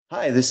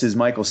Hi, this is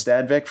Michael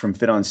Stadvik from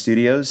Fit On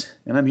Studios,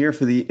 and I'm here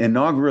for the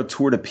inaugural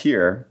Tour to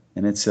Pier,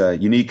 and it's a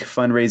unique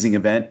fundraising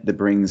event that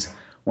brings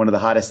one of the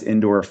hottest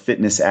indoor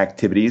fitness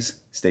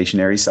activities,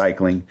 stationary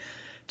cycling,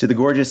 to the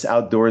gorgeous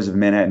outdoors of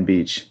Manhattan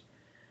Beach.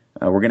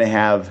 We're going to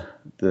have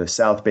the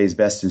South Bay's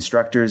best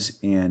instructors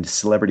and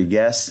celebrity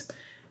guests,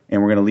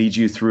 and we're going to lead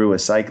you through a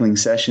cycling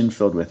session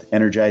filled with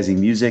energizing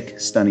music,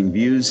 stunning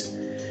views.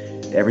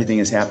 Everything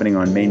is happening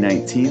on May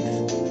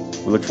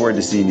 19th. We look forward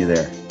to seeing you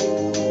there.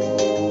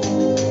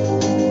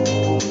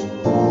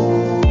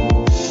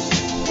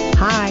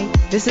 Hi,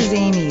 this is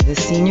Amy, the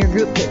Senior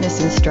Group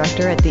Fitness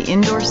Instructor at the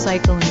Indoor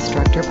Cycle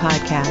Instructor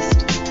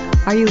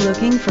Podcast. Are you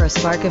looking for a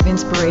spark of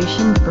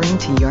inspiration to bring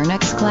to your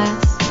next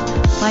class?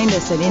 Find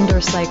us at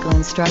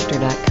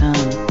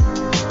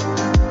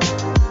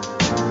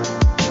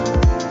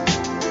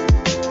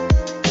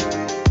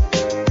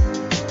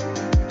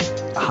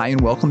indoorcycleinstructor.com. Hi,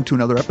 and welcome to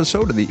another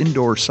episode of the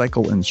Indoor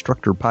Cycle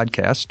Instructor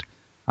Podcast.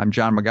 I'm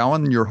John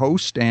McGowan, your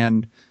host,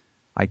 and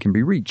I can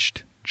be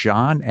reached,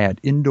 John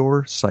at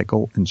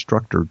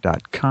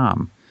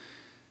indoorcycleinstructor.com.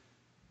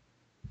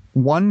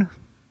 One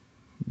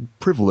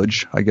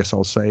privilege, I guess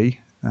I'll say,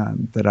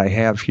 that I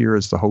have here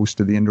as the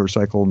host of the Indoor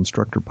Cycle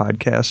Instructor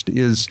Podcast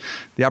is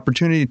the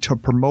opportunity to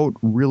promote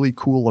really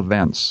cool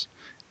events.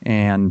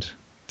 And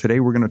today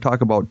we're going to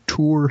talk about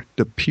Tour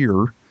de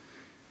Pier.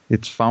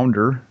 Its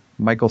founder,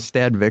 Michael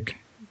Stadvik,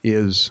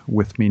 is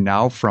with me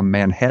now from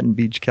Manhattan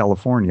Beach,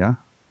 California.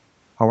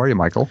 How are you,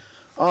 Michael?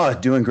 Oh,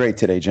 doing great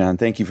today, John.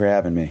 Thank you for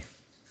having me.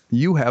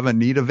 You have a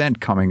neat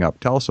event coming up.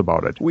 Tell us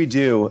about it. We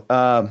do.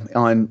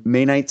 On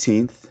May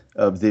 19th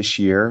of this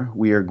year,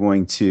 we are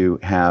going to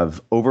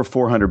have over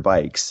 400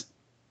 bikes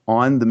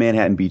on the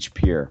Manhattan Beach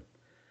Pier.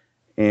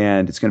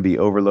 And it's going to be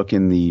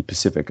overlooking the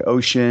Pacific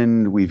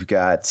Ocean. We've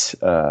got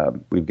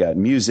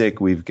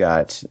music, we've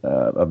got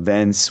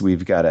events,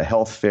 we've got a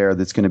health fair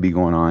that's going to be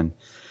going on.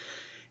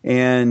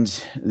 And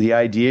the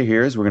idea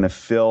here is we're going to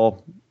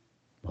fill,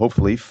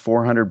 hopefully,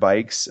 400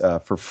 bikes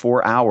for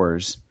 4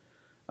 hours.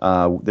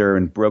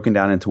 They're broken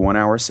down into 1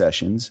 hour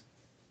sessions,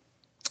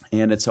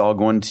 and it's all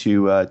going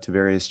to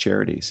various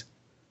charities.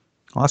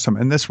 Awesome.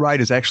 And this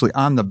ride is actually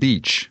on the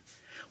beach.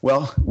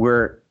 Well,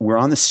 we're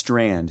on the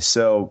Strand.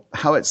 So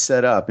how it's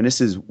set up, and this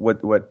is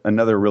what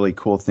another really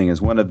cool thing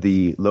is, one of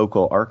the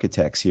local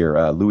architects here,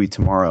 Louis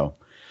Tomorrow,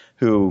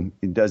 who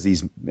does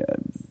these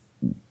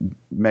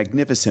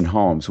magnificent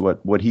homes,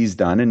 what he's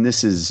done, and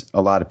this is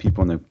a lot of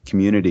people in the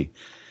community.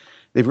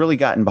 They've really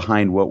gotten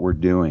behind what we're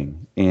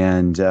doing,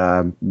 and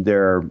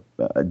they're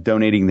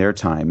donating their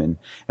time. And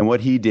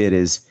what he did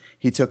is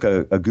he took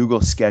a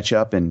Google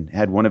SketchUp and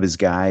had one of his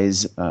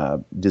guys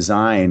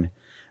design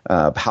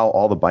how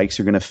all the bikes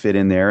are going to fit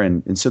in there.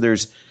 And so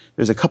there's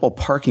a couple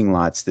parking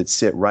lots that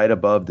sit right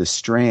above the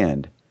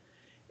Strand,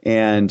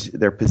 and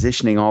they're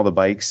positioning all the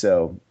bikes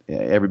so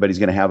everybody's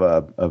going to have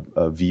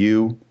a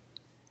view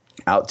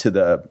out to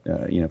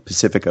the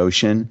Pacific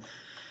Ocean.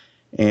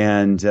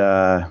 And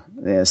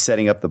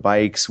setting up the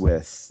bikes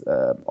with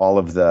all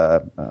of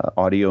the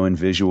audio and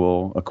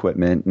visual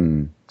equipment,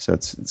 and so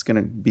it's going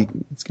to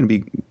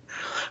be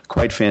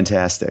quite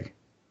fantastic.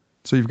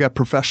 So you've got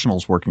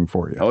professionals working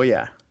for you. Oh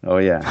yeah.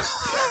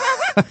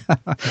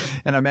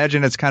 And I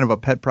imagine it's kind of a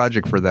pet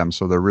project for them,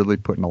 so they're really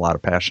putting a lot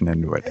of passion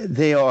into it.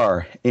 They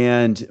are,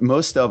 and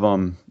most of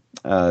them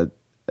that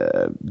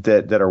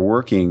are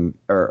working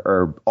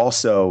are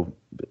also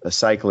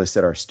cyclists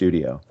at our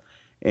studio.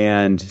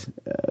 And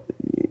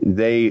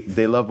they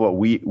love what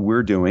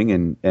we're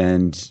doing,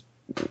 and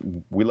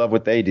we love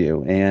what they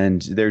do.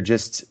 And they're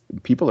just,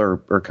 people are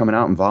coming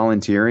out and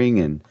volunteering,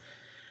 and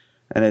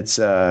it's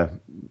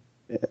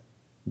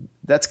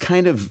that's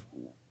kind of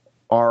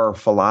our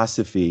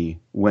philosophy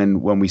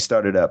when we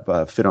started up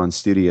Fit On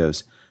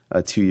Studios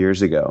 2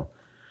 years ago,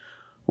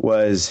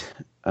 was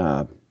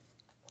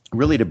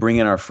really to bring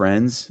in our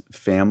friends,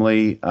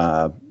 family,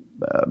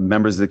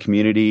 members of the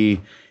community,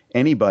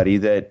 anybody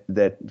that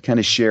kind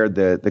of shared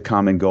the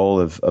common goal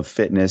of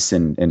fitness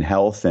and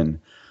health. And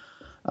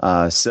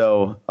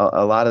so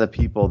a lot of the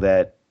people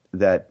that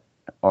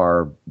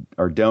are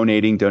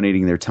donating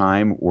their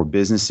time, or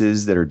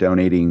businesses that are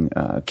donating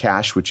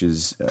cash, which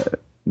is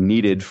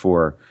needed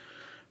for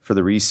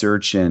the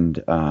research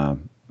and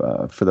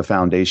for the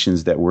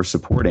foundations that we're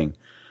supporting.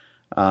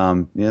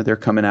 They're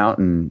coming out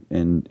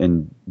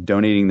and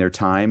donating their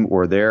time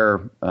or their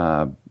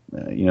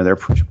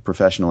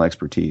professional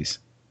expertise.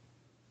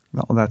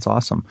 Well, that's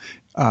awesome.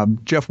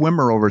 Jeff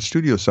Wimmer over at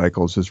Studio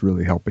Cycles is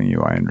really helping you,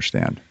 I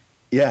understand.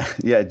 Yeah.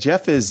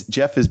 Jeff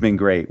has been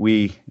great.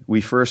 We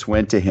first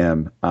went to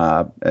him,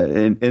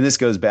 and this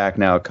goes back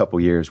now a couple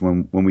years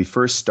when we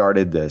first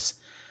started this.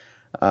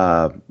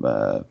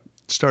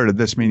 Started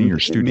this meaning your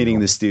studio?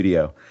 Meaning the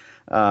studio.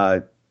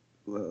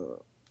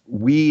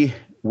 We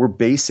were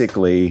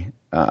basically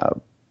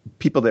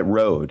people that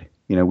rode.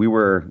 We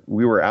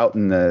were out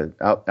in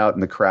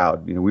the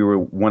crowd. We were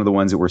one of the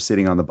ones that were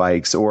sitting on the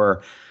bikes.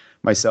 Or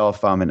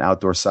myself, I'm an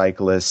outdoor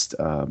cyclist.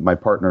 My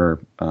partner,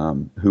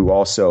 who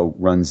also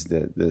runs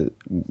the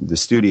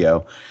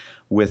studio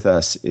with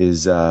us,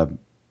 is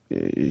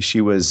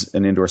she was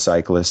an indoor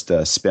cyclist,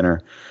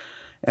 spinner,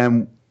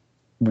 and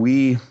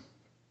we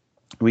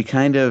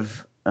kind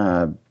of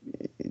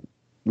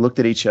looked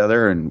at each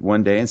other and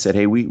one day and said,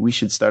 "Hey, we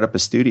should start up a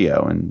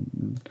studio."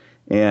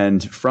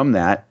 And from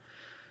that,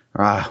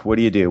 what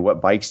do you do?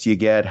 What bikes do you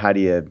get?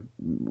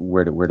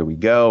 Where do we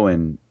go?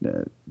 And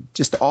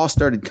just all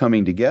started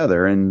coming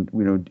together. And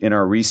in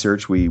our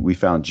research, we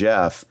found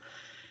Jeff,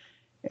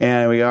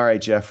 and all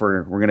right, Jeff,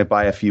 we're going to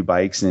buy a few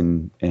bikes.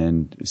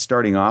 And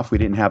starting off, we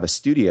didn't have a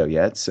studio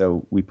yet,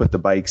 so we put the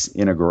bikes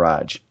in a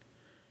garage.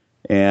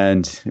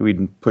 And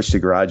we'd push the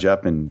garage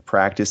up and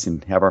practice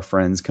and have our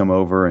friends come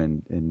over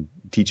and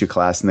teach a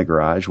class in the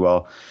garage.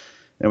 Well,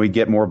 then we'd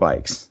get more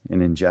bikes,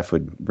 and then Jeff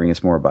would bring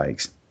us more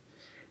bikes.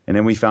 And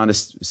then we found a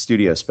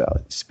studio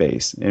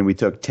space, and we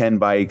took 10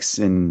 bikes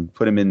and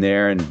put them in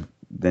there, and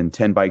then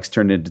 10 bikes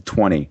turned into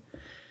 20.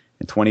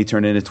 And 20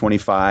 turned into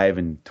 25,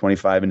 and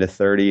 25 into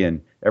 30.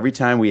 And every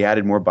time we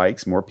added more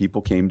bikes, more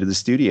people came to the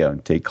studio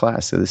and take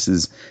class. So this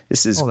is.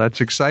 Oh, that's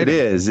exciting. It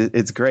is.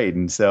 It's great.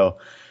 And so,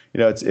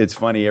 it's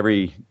funny.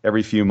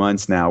 Every few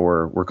months now,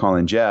 we're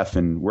calling Jeff,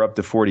 and we're up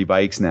to 40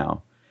 bikes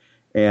now.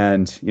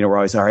 And we're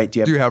always, all right.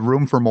 Do you have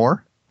room for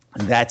more?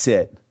 That's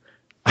it.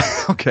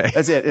 Okay,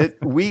 that's it.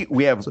 We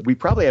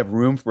probably have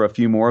room for a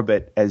few more,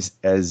 but as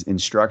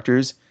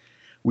instructors,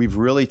 we've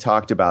really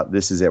talked about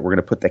this is it. We're going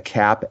to put the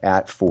cap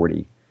at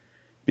 40,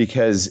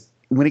 because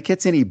when it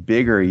gets any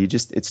bigger,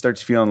 it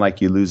starts feeling like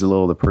you lose a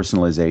little of the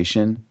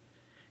personalization.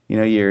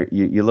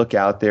 You look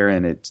out there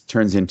and it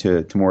turns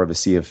into more of a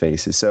sea of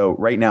faces. So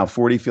right now,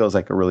 40 feels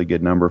like a really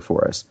good number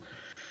for us.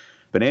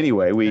 But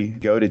anyway, we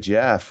go to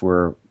Jeff.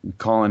 We're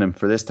calling him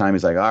for this time.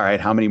 He's like, all right,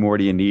 how many more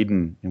do you need?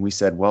 And we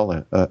said,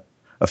 well,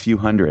 a few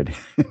hundred.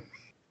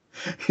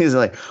 He's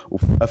like,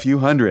 a few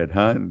hundred,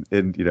 huh?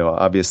 And,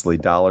 obviously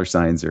dollar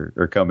signs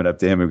are coming up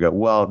to him and go,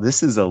 well,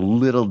 this is a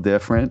little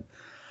different.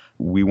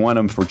 We want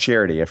them for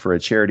charity, for a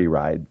charity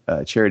ride,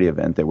 charity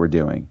event that we're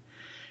doing.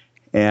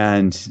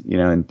 And,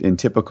 in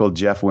typical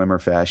Jeff Wimmer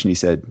fashion, he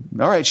said,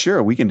 all right,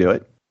 sure, we can do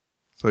it.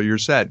 So you're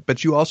set.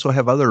 But you also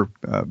have other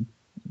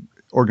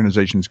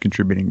organizations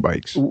contributing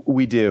bikes.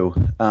 We do.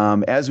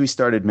 As we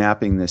started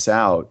mapping this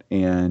out,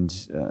 and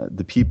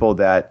the people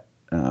that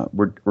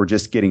were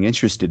just getting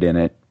interested in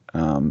it,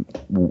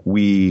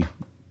 we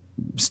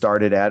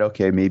started at,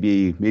 okay,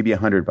 maybe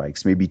 100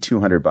 bikes, maybe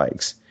 200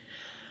 bikes.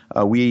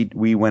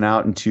 We went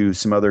out into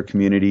some other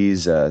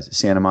communities.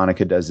 Santa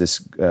Monica does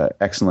this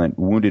excellent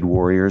Wounded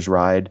Warriors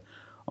ride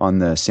on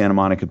the Santa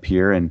Monica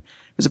Pier, and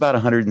it was about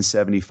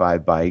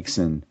 175 bikes.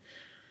 And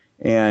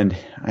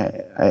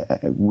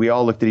we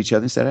all looked at each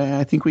other and said,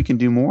 I think we can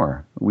do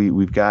more.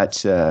 We've got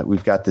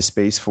the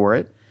space for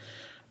it,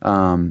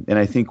 and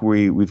I think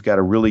we've got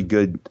a really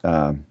good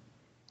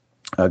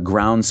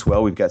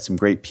groundswell. We've got some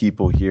great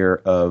people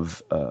here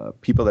of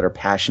people that are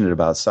passionate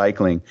about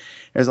cycling.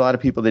 There's a lot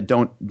of people that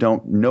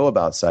don't know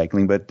about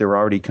cycling, but they're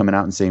already coming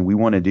out and saying, we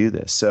want to do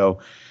this. So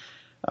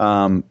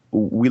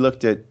we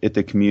looked at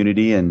the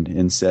community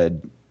and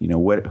said,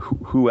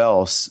 who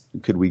else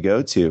could we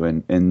go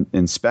to?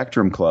 And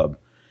Spectrum Club,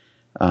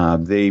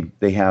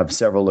 they have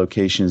several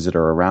locations that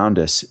are around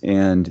us,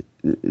 and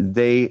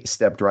they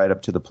stepped right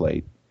up to the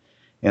plate,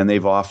 and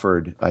they've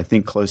offered, I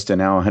think, close to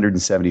now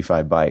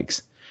 175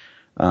 bikes.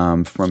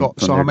 So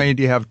how many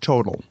do you have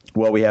total?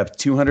 Well, we have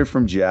 200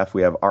 from Jeff.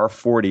 We have our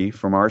 40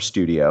 from our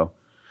studio.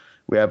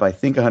 We have, I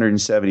think,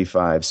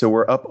 175. So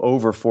we're up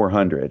over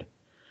 400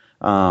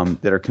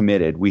 that are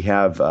committed. We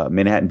have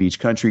Manhattan Beach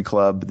Country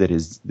Club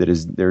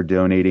they're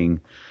donating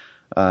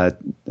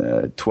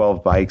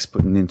 12 bikes,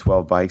 putting in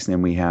 12 bikes. And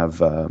then we have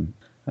a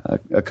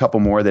couple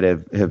more that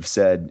have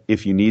said,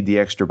 if you need the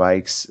extra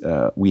bikes,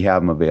 we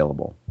have them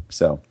available.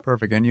 So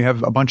perfect. And you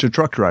have a bunch of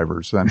truck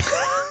drivers then.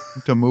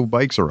 To move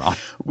bikes around.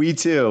 We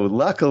too.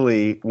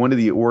 Luckily, one of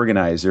the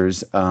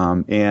organizers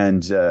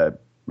and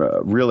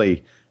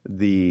really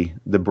the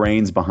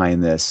brains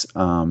behind this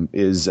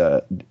is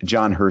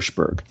John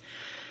Hirschberg.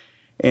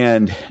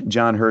 And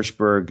John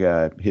Hirschberg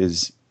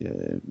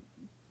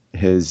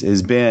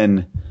has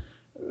been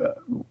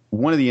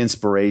one of the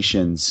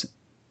inspirations,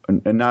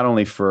 not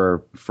only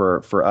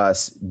for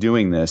us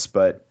doing this,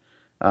 but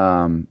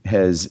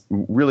has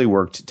really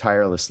worked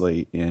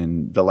tirelessly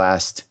in the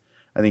last,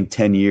 I think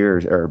 10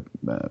 years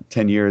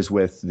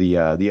with the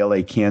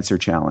LA Cancer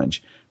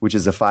Challenge, which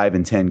is a 5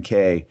 and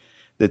 10K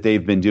that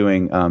they've been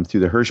doing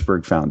through the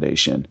Hirschberg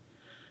Foundation.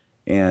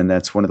 And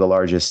that's one of the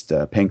largest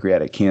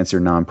pancreatic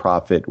cancer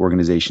nonprofit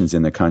organizations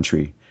in the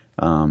country.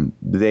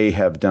 They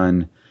have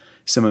done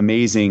some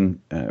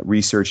amazing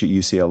research at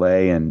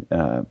UCLA.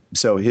 And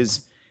so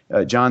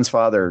John's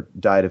father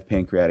died of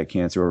pancreatic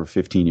cancer over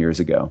 15 years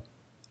ago.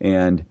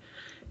 And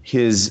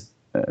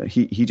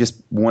he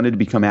just wanted to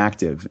become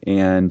active,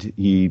 and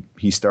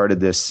he started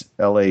this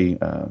LA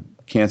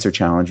Cancer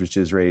Challenge, which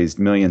has raised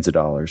millions of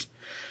dollars.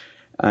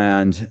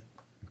 And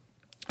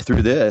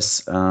through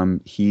this,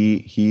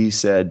 he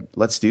said,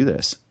 "Let's do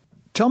this."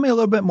 Tell me a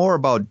little bit more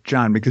about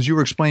John, because you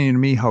were explaining to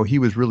me how he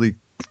was really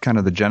kind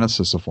of the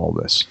genesis of all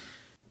this.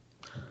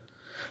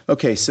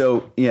 Okay,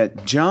 so yeah,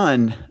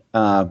 John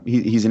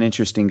He's an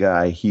interesting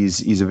guy.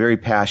 He's a very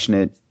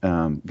passionate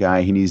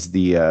guy. He's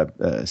the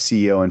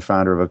CEO and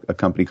founder of a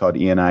company called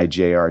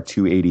ICI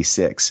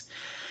 286.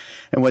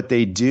 And what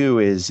they do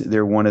is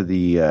they're one of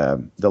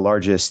the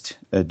largest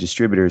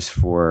distributors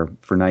for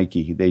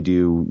Nike. They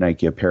do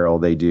Nike apparel.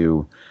 They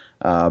do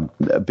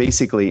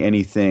basically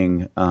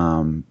anything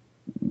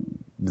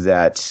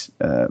that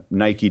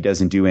Nike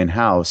doesn't do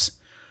in-house.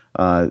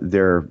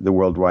 They're the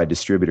worldwide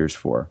distributors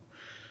for.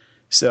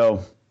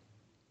 So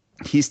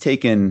he's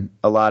taken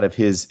a lot of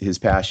his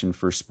passion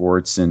for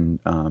sports and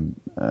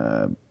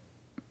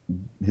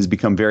has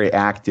become very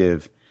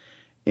active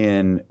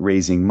in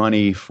raising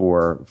money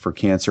for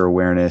cancer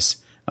awareness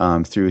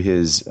through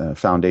his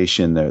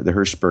foundation, the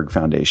Hirschberg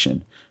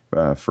Foundation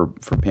for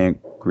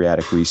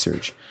pancreatic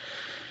research.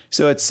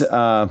 So it's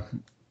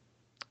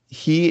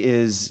he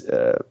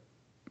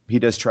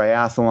does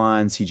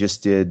triathlons. He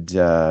just did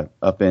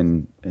up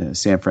in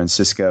San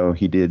Francisco.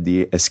 He did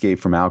the Escape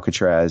from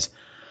Alcatraz.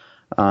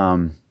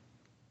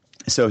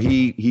 So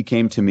he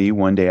came to me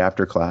one day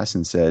after class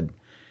and said,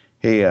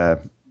 "Hey,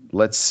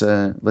 let's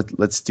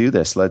do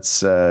this.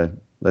 Let's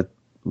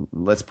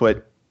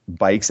put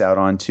bikes out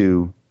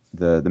onto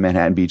the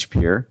Manhattan Beach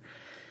Pier,"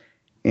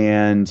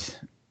 and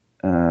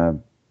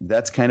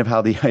that's kind of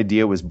how the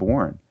idea was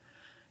born.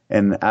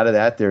 And out of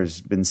that,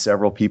 there's been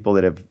several people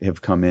that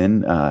have come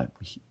in.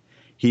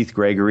 Heath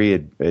Gregory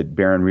at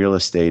Barron Real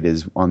Estate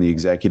is on the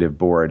executive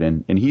board,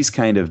 and he's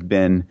kind of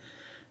been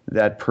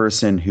that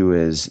person who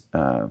has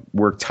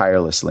worked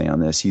tirelessly on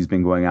this. He's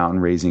been going out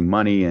and raising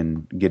money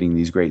and getting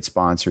these great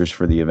sponsors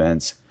for the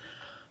events.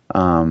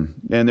 And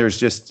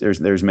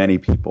there's many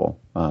people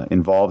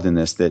involved in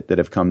this that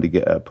have come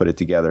to put it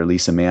together.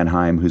 Lisa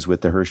Mannheim, who's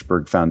with the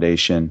Hirschberg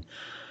Foundation,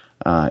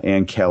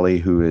 Ann Kelly,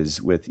 who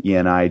is with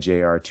ENI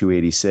JR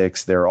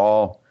 286. They're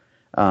all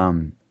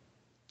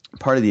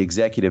part of the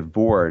executive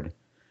board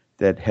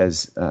that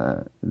has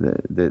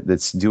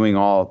that's doing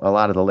a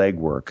lot of the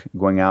legwork,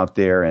 going out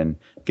there and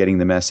getting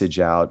the message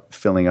out,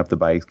 filling up the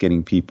bikes,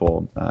 getting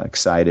people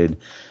excited,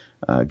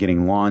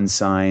 getting lawn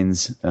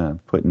signs,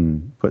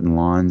 putting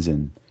lawns,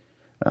 and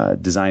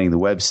designing the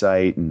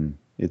website. And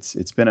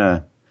it's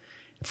been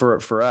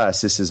for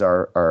us, this is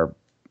our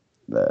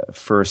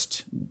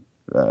first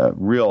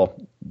real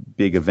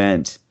big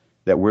event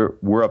that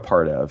we're a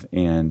part of,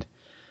 and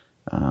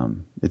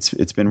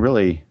it's been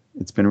really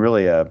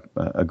a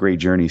great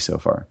journey so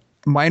far.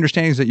 My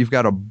understanding is that you've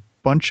got a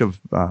bunch of,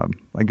 I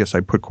guess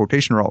I put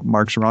quotation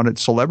marks around it,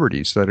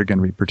 celebrities that are going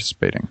to be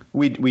participating.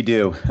 We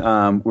do.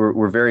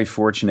 We're very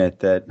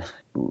fortunate that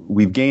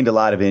we've gained a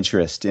lot of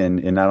interest in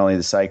not only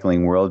the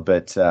cycling world,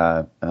 but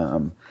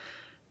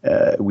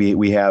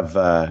we have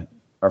our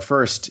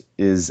first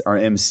is our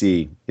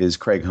MC is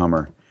Craig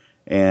Hummer,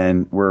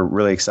 and we're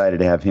really excited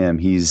to have him.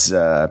 He's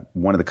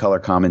one of the color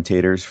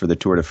commentators for the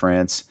Tour de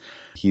France.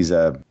 He's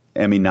a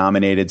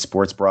Emmy-nominated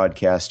sports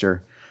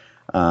broadcaster.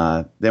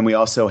 Then we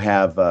also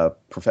have a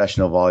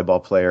professional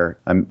volleyball player.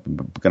 I'm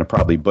going to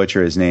probably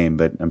butcher his name,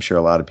 but I'm sure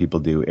a lot of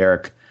people do.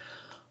 Eric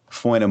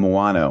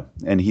Foinamoano,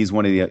 and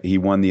he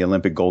won the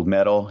Olympic gold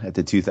medal at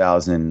the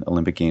 2000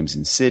 Olympic Games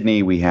in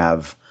Sydney. We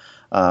have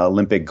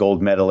Olympic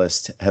gold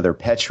medalist Heather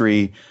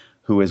Petrie,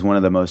 who is one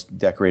of the most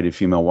decorated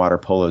female water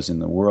polo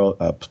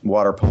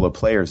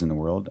players in the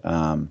world.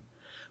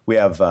 We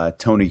have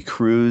Tony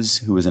Cruz,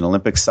 who is an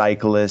Olympic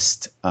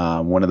cyclist,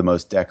 one of the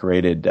most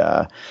decorated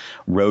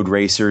road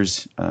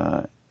racers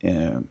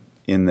in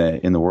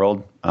the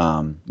world.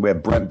 We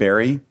have Brent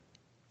Barry,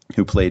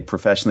 who played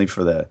professionally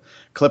for the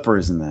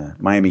Clippers and the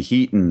Miami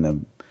Heat and the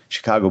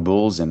Chicago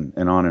Bulls, and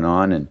on and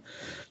on. And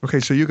okay,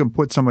 so you can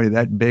put somebody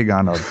that big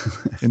on an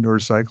indoor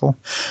cycle?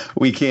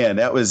 We can.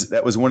 That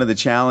was one of the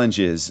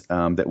challenges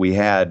that we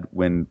had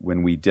when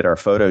we did our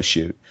photo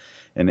shoot,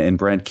 and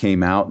Brent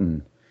came out,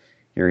 and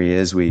here he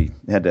is. We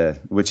had to,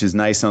 which is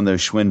nice on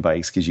those Schwinn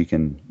bikes, because you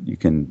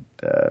can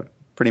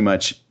pretty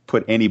much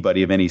put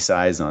anybody of any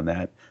size on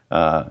that.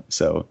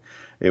 So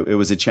it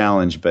was a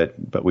challenge, but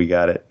we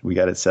got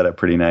it set up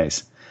pretty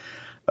nice.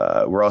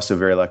 We're also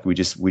very lucky. We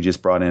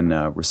just brought in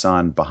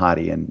Rasan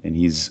Bahati, and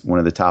he's one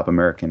of the top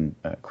American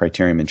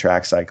criterium and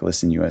track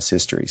cyclists in U.S.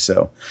 history.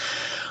 So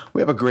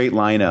we have a great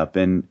lineup,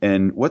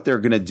 and what they're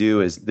going to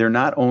do is they're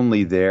not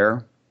only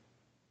there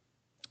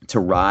to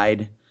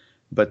ride,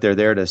 but they're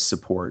there to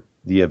support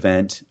the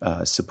event,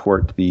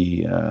 support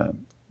the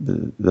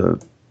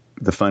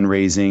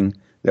fundraising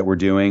that we're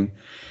doing.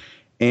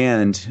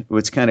 And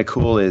what's kind of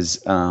cool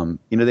is,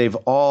 they've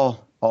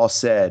all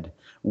said,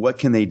 what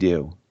can they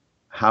do?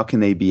 How can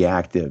they be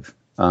active?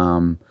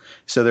 So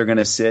they're going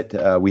to sit.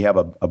 We have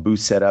a booth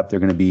set up. They're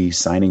going to be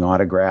signing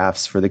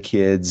autographs for the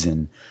kids,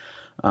 and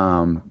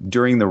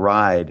during the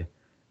ride,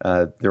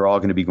 they're all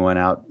going to be going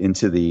out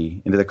into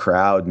the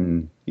crowd,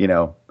 and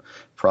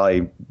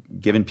probably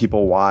giving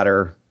people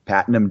water,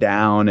 patting them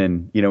down,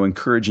 and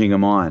encouraging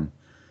them on,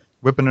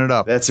 whipping it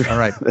up. That's right. All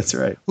right. That's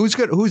right.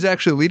 Who's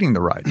actually leading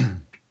the ride?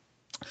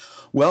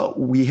 Well,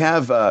 we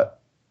have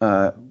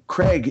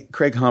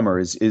Craig Hummer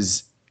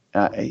is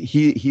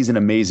he's an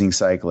amazing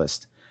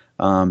cyclist.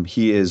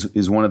 He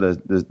is one of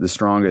the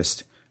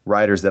strongest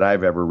riders that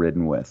I've ever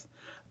ridden with.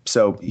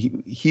 So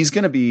he's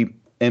going to be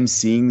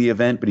emceeing the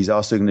event, but he's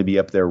also going to be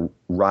up there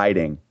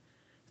riding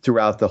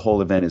throughout the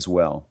whole event as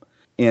well.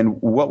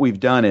 And what we've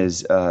done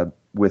is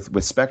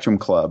with Spectrum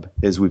Club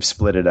is we've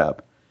split it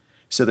up.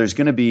 So there's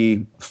going to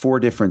be 4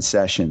 different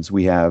sessions.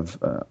 We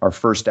have our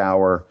first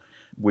hour,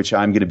 which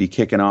I'm going to be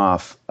kicking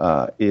off,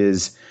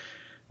 is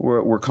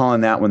we're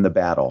calling that one the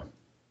battle.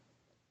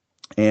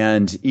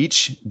 And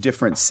each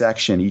different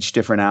section, each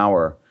different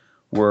hour,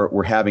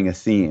 we're having a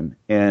theme.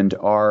 And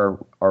our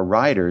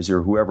riders,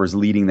 or whoever's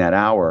leading that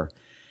hour,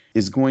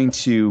 is going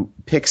to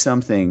pick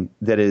something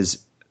that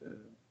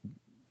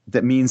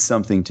means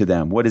something to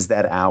them. What is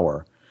that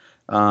hour?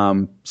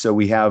 So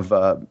we have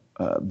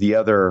the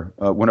other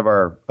one of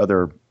our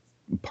other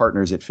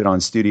partners at Fit On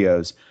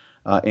Studios,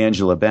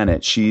 Angela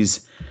Bennett.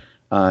 She's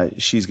going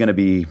to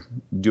be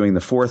doing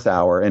the 4th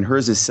hour, and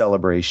hers is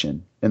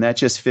celebration, and that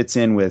just fits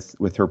in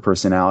with her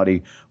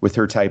personality, with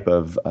her type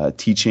of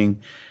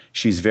teaching.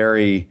 She's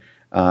very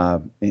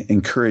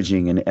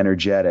encouraging and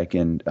energetic,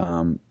 and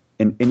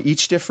in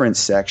each different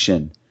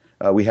section,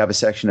 we have a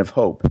section of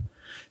hope.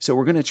 So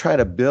we're going to try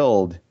to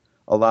build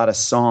a lot of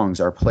songs.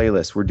 Our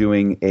playlist, we're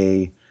doing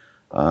a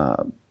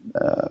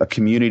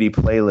community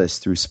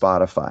playlist through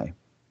Spotify.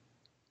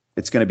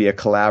 It's going to be a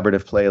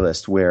collaborative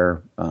playlist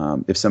where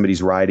if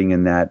somebody's riding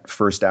in that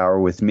first hour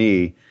with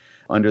me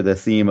under the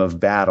theme of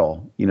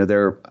battle,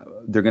 they're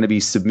going to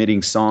be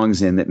submitting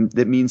songs in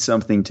that mean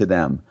something to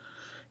them.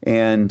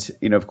 And,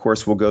 of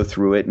course, we'll go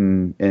through it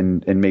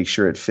and make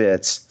sure it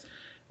fits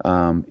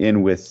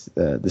in with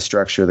the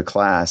structure of the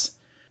class.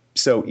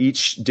 So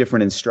each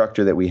different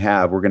instructor that we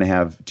have, we're going to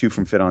have 2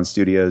 from Fit On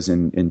Studios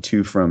and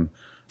 2 from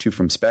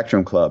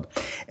Spectrum Club.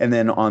 And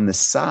then on the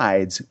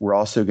sides, we're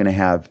also going to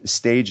have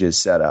stages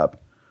set up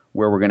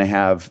where we're going to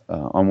have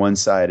on one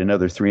side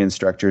another 3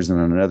 instructors, and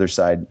on another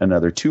side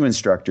another 2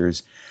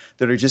 instructors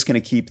that are just going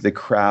to keep the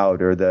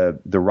crowd or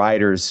the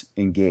riders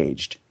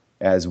engaged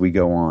as we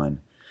go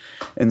on.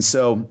 And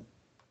so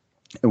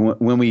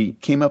when we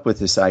came up with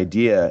this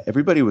idea,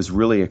 everybody was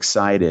really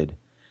excited,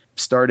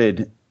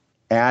 started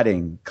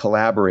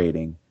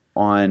collaborating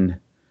on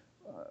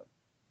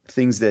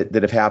things that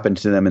have happened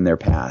to them in their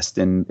past,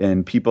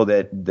 and people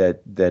that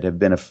have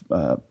been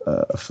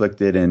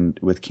afflicted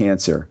with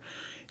cancer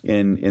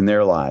in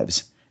their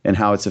lives and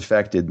how it's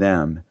affected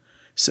them.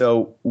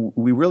 So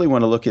we really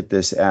want to look at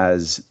this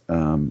as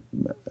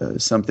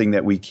something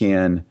that we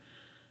can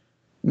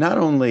not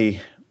only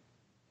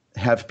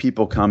have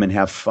people come and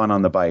have fun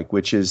on the bike,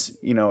 which is,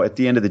 at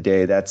the end of the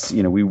day, that's,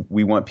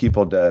 we want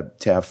people to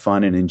have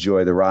fun and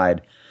enjoy the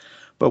ride.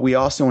 But we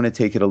also want to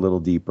take it a little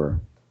deeper.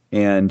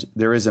 And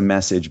there is a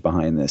message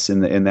behind this.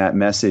 And that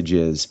message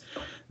is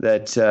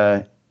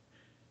that,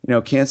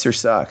 cancer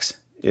sucks.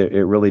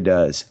 It really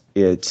does.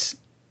 It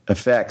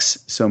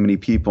affects so many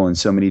people in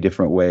so many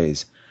different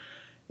ways.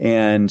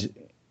 And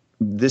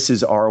this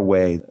is our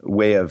way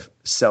of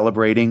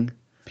celebrating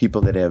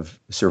people that have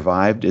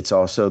survived. It's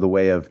also the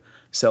way of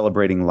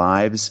celebrating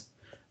lives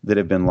that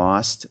have been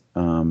lost.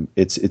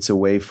 It's a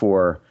way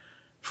for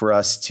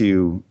us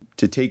to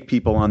take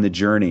people on the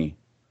journey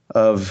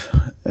of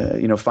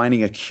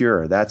finding a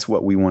cure. That's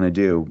what we want to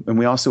do, and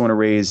we also want to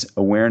raise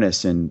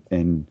awareness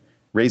and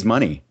raise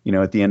money.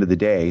 At the end of the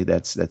day,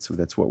 that's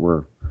what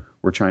we're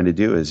trying to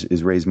do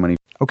is raise money.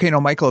 Okay,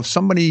 now Michael, if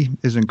somebody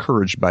is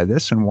encouraged by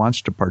this and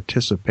wants to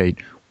participate,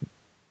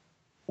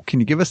 can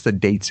you give us the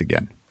dates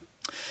again?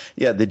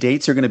 Yeah, the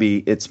dates are going to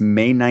be, it's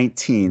May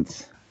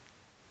 19th.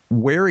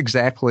 Where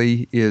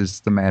exactly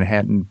is the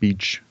Manhattan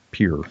Beach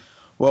Pier?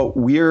 Well,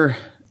 we're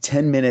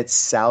 10 minutes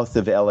south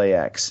of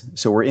LAX.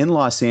 So we're in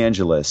Los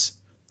Angeles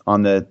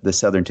on the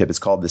southern tip. It's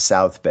called the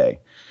South Bay.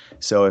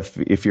 So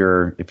if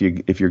you're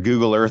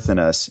Google Earthing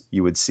us,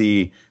 you would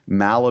see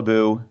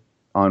Malibu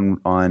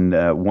on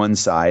one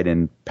side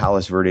and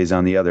Palos Verdes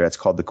on the other. That's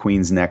called the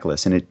Queen's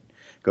Necklace, and it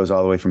goes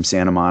all the way from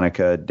Santa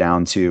Monica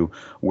down to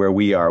where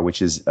we are,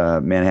 which is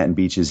Manhattan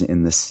Beach is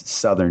in the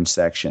southern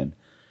section.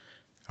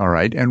 All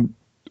right. And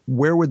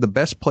where would the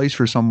best place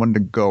for someone to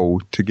go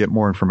to get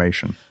more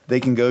information? They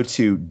can go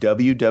to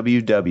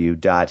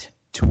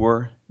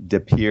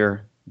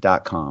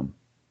www.tourdepier.com.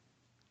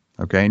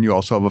 Okay. And you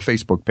also have a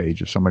Facebook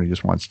page if somebody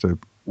just wants to.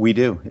 We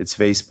do. It's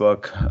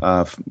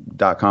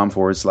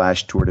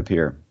facebook.com/Tour de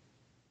Pier.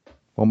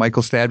 Well,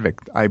 Michael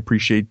Stadvik, I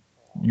appreciate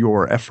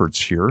your efforts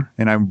here,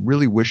 and I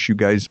really wish you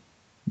guys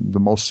the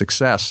most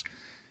success.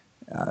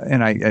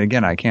 And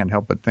I can't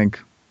help but think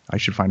I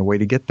should find a way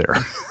to get there.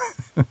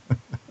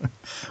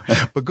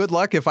 But good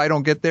luck if I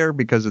don't get there,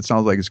 because it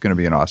sounds like it's going to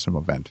be an awesome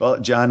event. Well,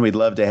 John, we'd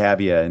love to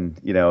have you, and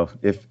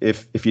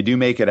if you do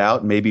make it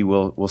out, maybe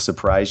we'll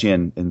surprise you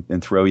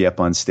and throw you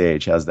up on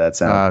stage. How's that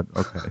sound?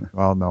 Okay.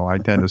 Well, no, I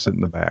tend to sit in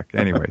the back.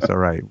 Anyways, all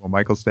right. Well,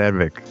 Michael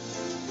Stadvik,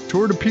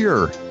 Tour de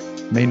Pier,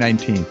 May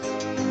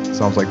 19th.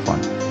 Sounds like fun.